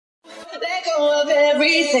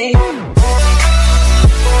everything.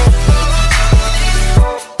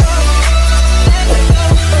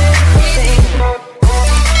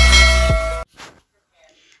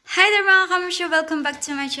 Hi there mga kamsyo! Welcome back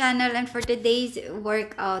to my channel, and for today's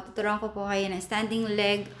workout, tuturuan ko po kayo ng standing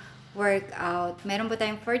leg workout. Meron po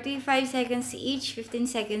tayong 45 seconds each, 15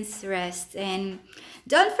 seconds rest. And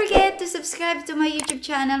don't forget to subscribe to my YouTube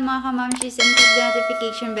channel mga kamamshis and click the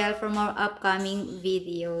notification bell for more upcoming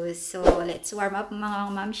videos. So let's warm up mga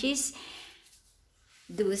kamamshis.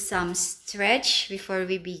 Do some stretch before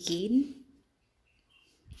we begin.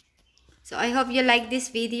 So I hope you like this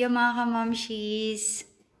video mga kamamshis.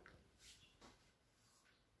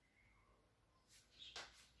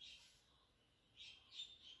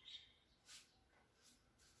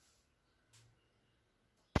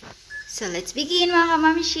 So let's begin mga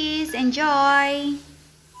kamamshis. Enjoy!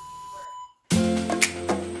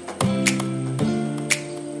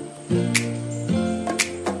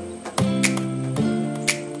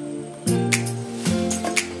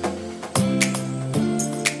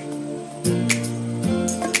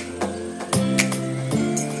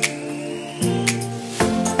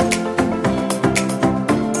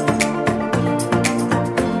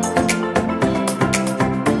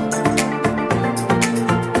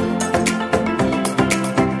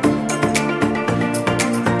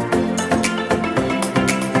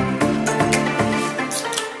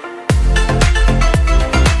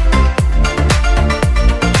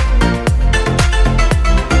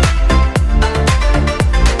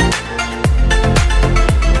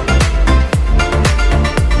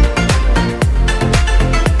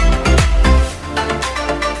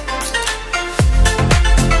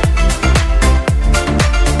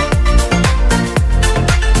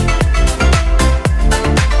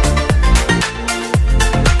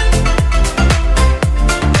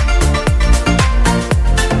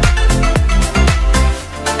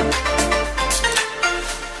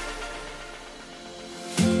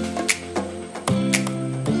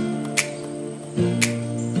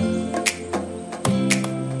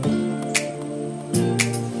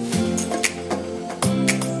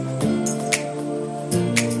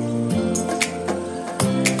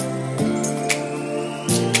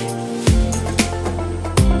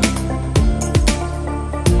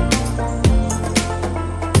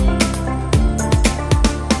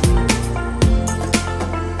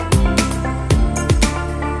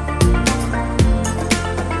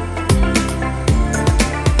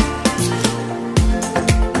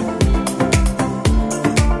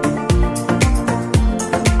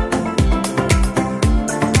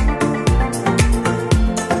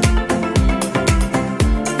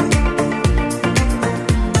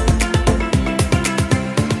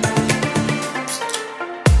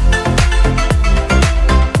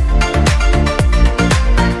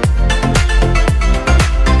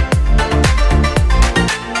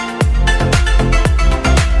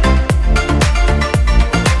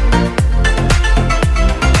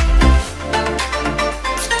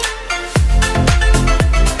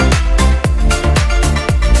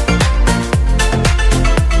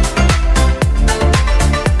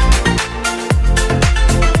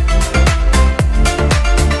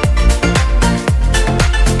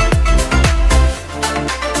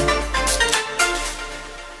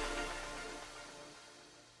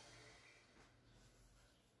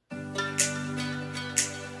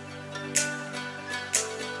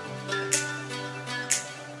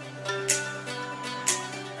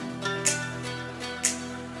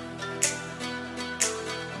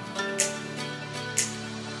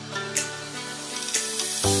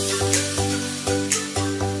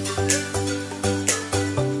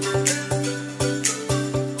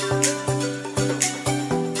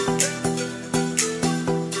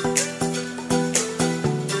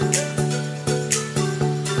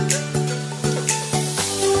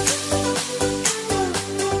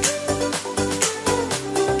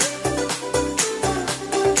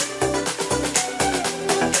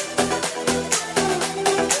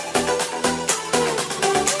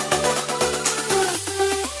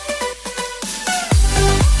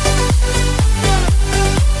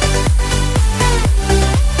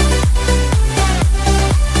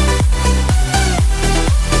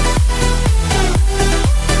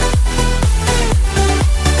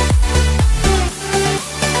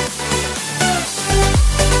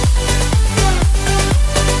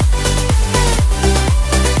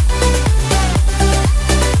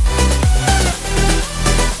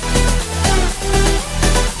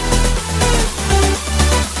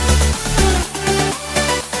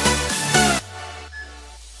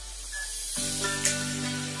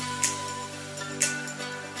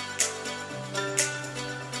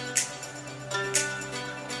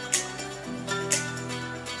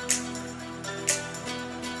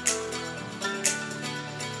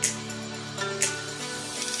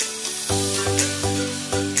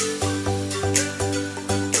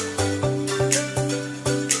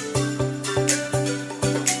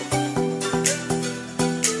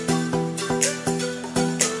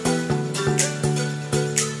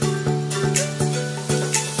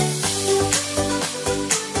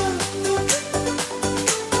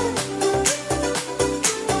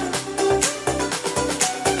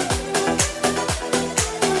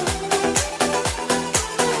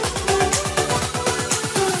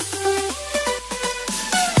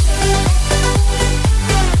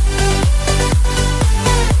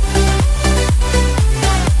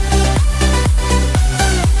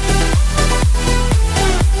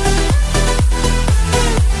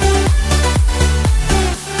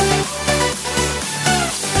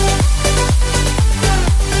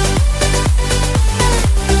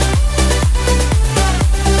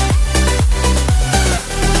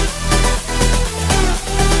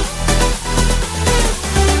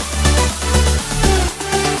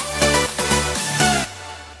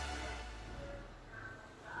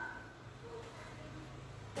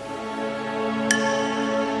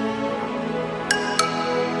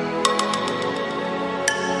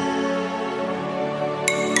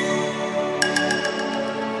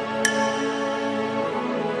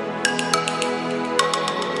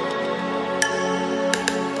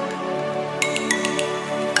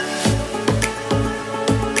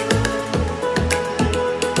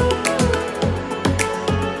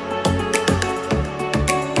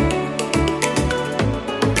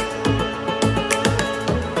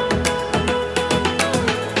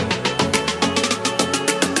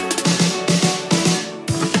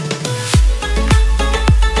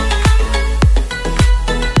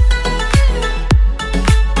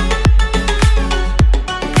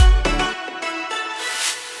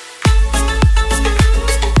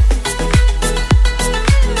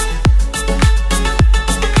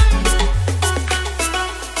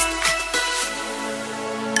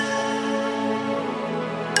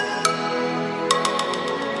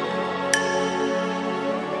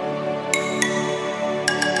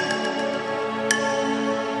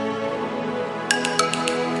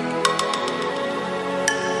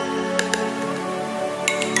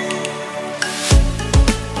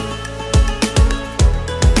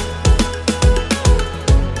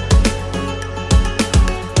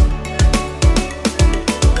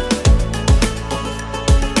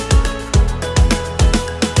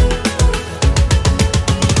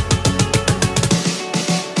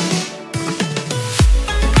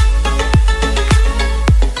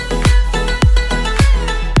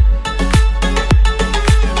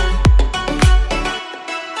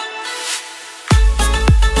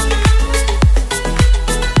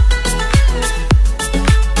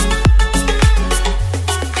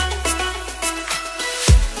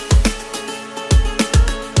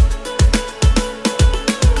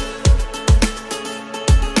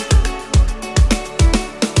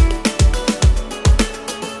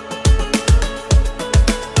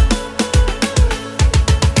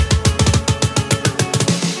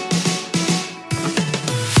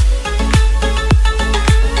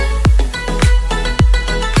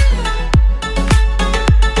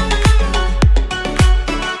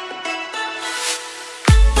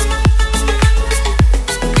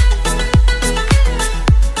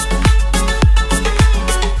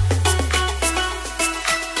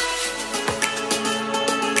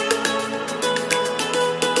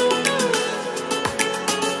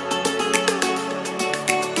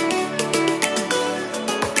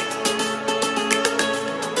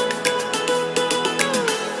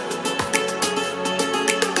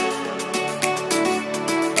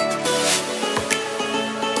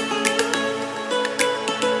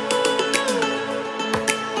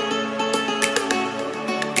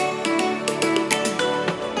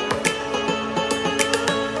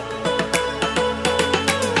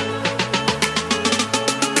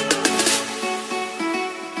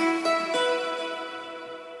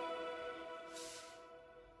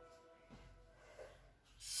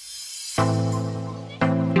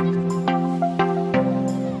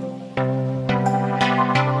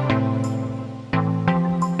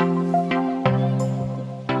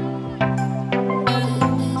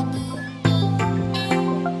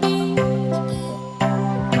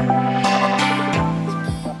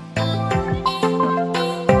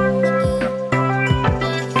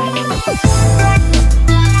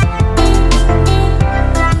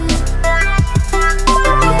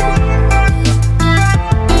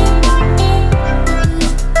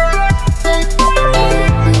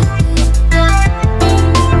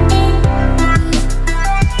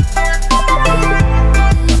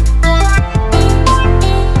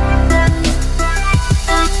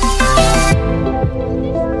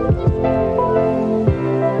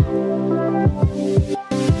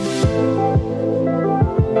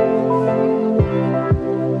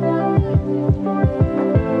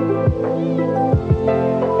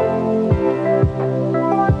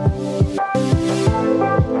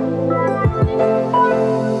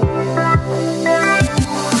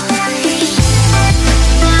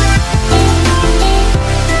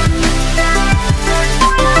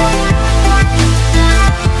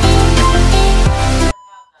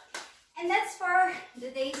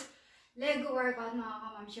 nag-workout mga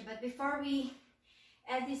kamamshi. But before we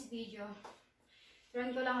end this video,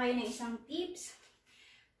 turuan ko lang kayo ng isang tips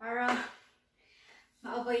para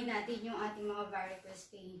ma-avoid natin yung ating mga varicose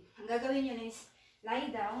pain. Ang gagawin nyo is lie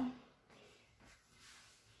down.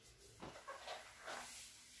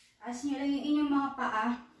 Taas nyo lang yung inyong mga paa.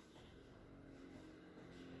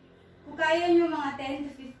 Kung kaya nyo mga 10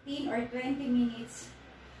 to 15 or 20 minutes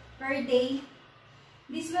per day,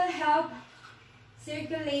 this will help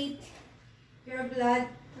circulate your blood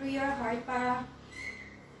through your heart para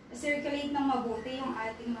circulate ng mabuti yung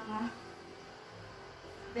ating mga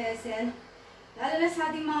vessel. Lalo na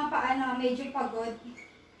sa ating mga paa na medyo pagod.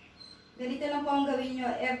 Ganito lang po ang gawin nyo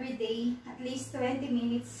every day, at least 20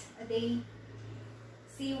 minutes a day.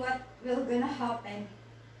 See what will gonna happen.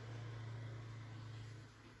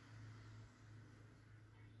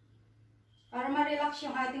 Para ma-relax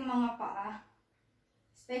yung ating mga paa.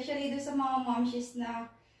 Especially doon sa mga momshies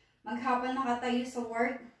na maghapon nakatayo sa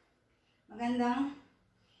work. Magandang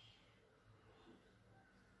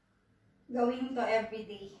gawin to every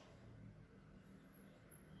day.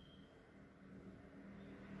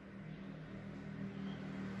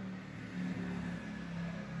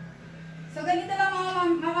 So, ganito lang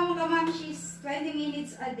mga mamshis, 20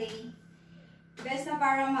 minutes a day. Best na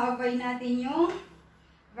para ma-avoid natin yung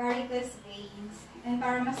varicose veins. And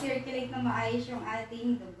para ma-circulate na maayos yung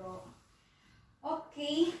ating dugo.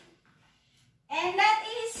 Okay. And that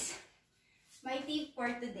is my tip for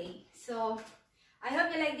today. So, I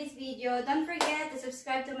hope you like this video. Don't forget to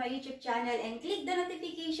subscribe to my YouTube channel and click the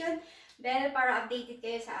notification bell para updated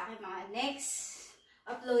kayo sa aking mga next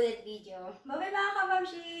uploaded video. Bye-bye mga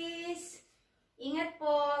kamamshis! Ingat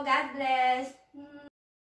po! God bless!